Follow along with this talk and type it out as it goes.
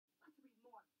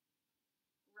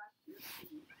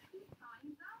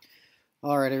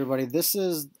Alright everybody, this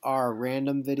is our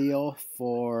random video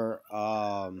for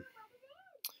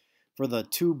the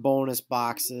 2 bonus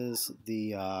boxes,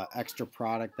 the extra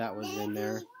product that was in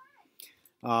there.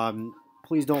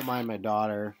 Please don't mind my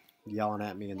daughter yelling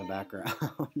at me in the background.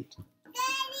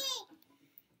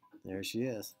 There she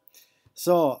is.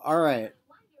 So, alright.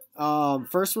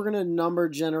 First we're going to number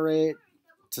generate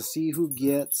to see who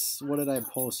gets. What did I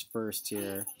post first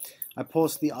here? I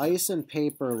post the ice and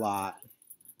paper lot.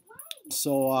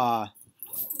 So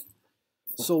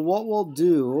what we'll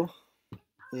do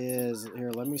is,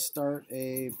 here, let me start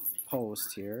a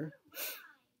post here.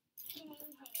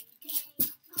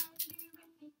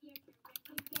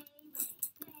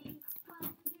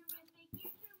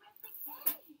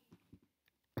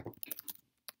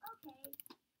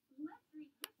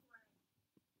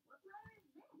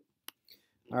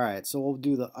 Alright, so we'll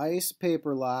do the ice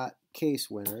paper lot case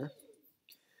winner.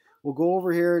 We'll go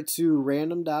over here to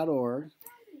random.org,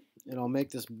 and I'll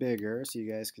make this bigger so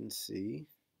you guys can see.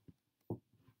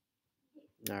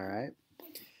 Alright.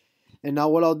 And now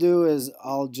what I'll do is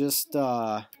I'll just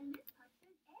alright.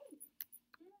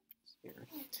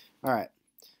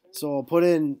 So I'll put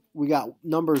in, we got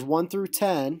numbers 1 through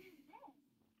 10,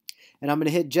 and I'm going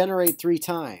to hit generate 3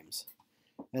 times.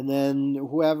 And then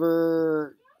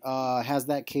whoever has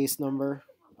that case number,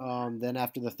 then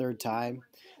after the 3rd time,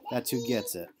 that's who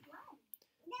gets it.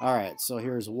 Alright, so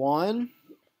here's 1,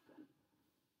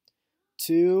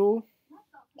 2,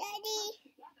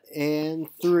 and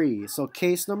 3. So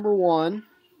case number 1,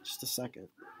 just a second.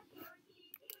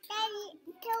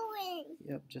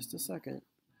 Yep, just a second.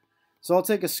 So I'll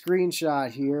take a screenshot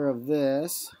here of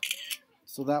this.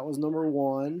 So that was number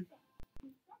 1.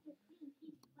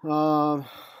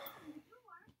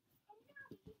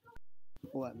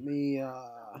 Let me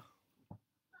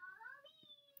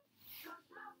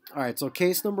Alright, so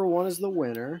case number 1 is the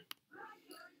winner.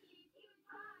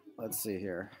 Let's see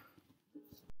here.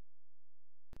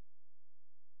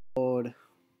 I'll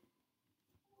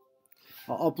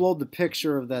upload the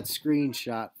picture of that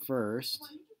screenshot first,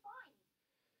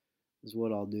 is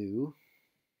what I'll do.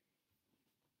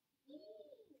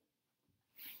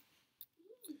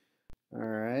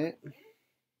 Alright.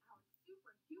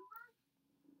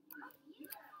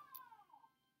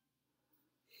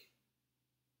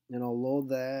 And I'll load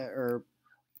that, or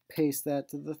paste that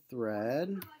to the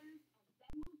thread.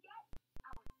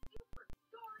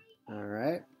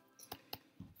 Alright.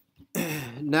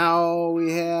 Now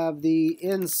we have the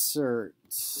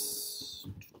inserts.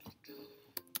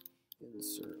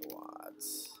 Insert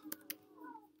lots.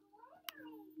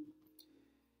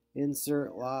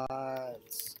 Insert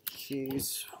lots.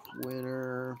 Case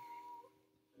winner.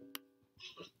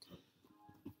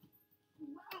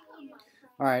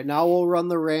 Alright, now we'll run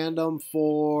the random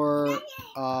for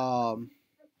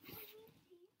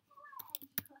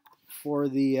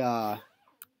the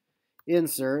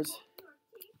inserts.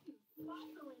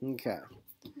 Okay.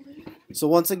 So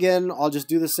once again, I'll just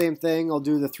do the same thing. I'll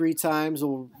do the 3 times.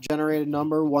 We'll generate a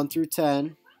number 1 through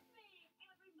 10.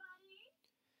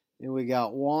 And we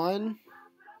got 1,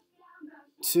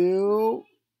 2,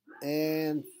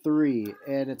 and 3.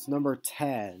 And it's number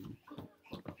 10.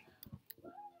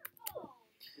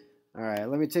 Alright,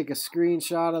 let me take a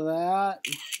screenshot of that.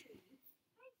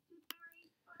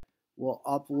 We'll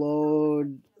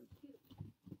upload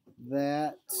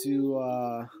that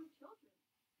to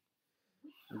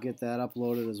get that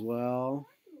uploaded as well.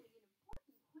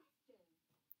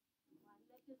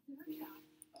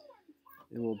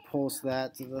 And we'll post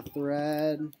that to the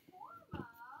thread.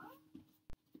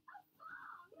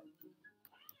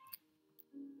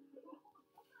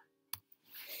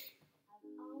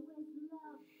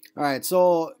 Alright,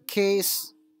 so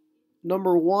case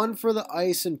number 1 for the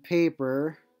ice and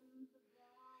paper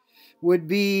would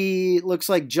be, looks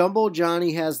like Jumbo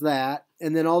Johnny has that.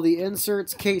 And then all the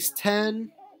inserts, case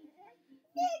 10.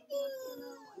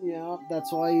 Yeah,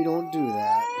 that's why you don't do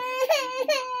that.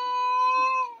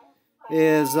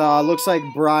 Is, looks like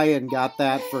Brian got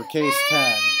that for case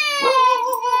 10.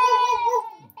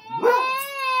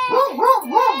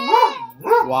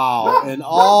 Wow, and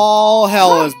all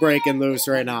hell is breaking loose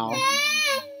right now.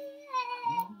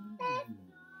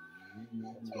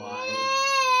 That's why,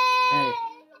 hey,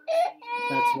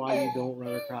 that's why you don't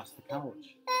run across the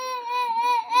couch.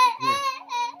 Here.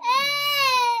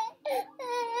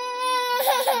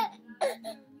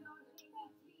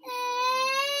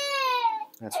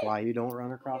 That's why you don't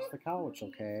run across the couch,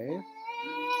 okay?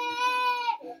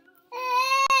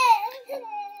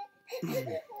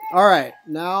 Alright,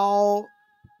 now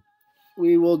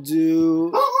we will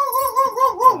do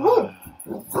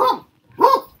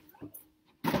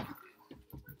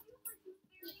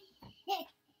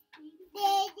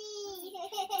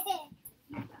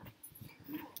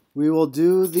We will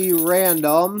do the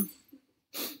random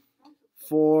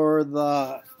for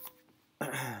the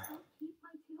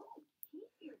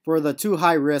two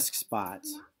high risk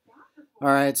spots. All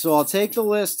right, so I'll take the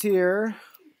list here.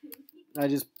 I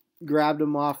just grabbed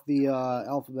them off the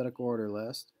alphabetical order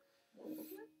list.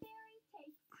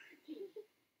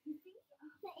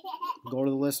 Go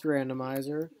to the list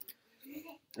randomizer,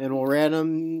 and we'll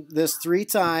random this 3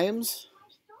 times.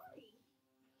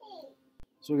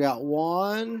 So we got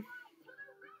 1,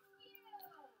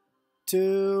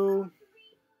 2,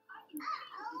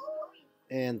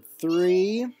 and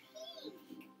 3.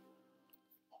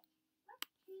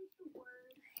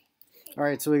 All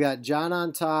right, so we got John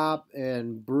on top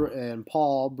and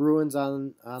Paul Bruins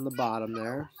on the bottom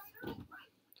there.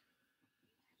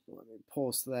 Let me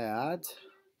post that.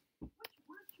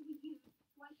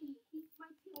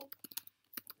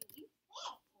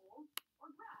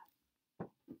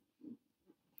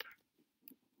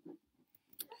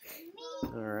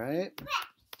 All right,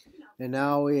 and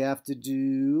now we have to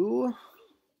do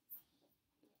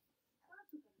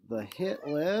the hit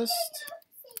list.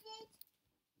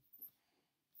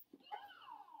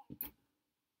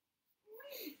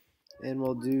 And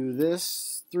we'll do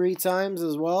this 3 times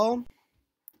as well.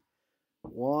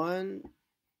 1,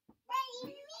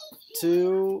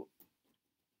 2,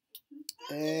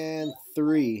 and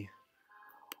 3.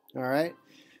 All right.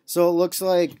 So it looks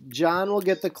like John will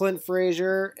get the Clint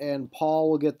Frazier and Paul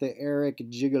will get the Eric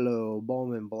Gigolo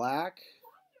Bowman Black.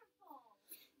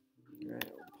 All right,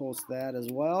 we'll post that as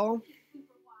well.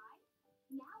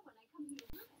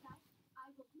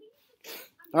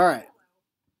 All right.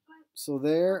 So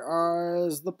there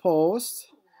is the post.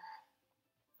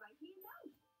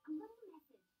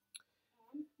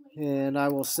 And I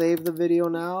will save the video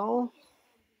now.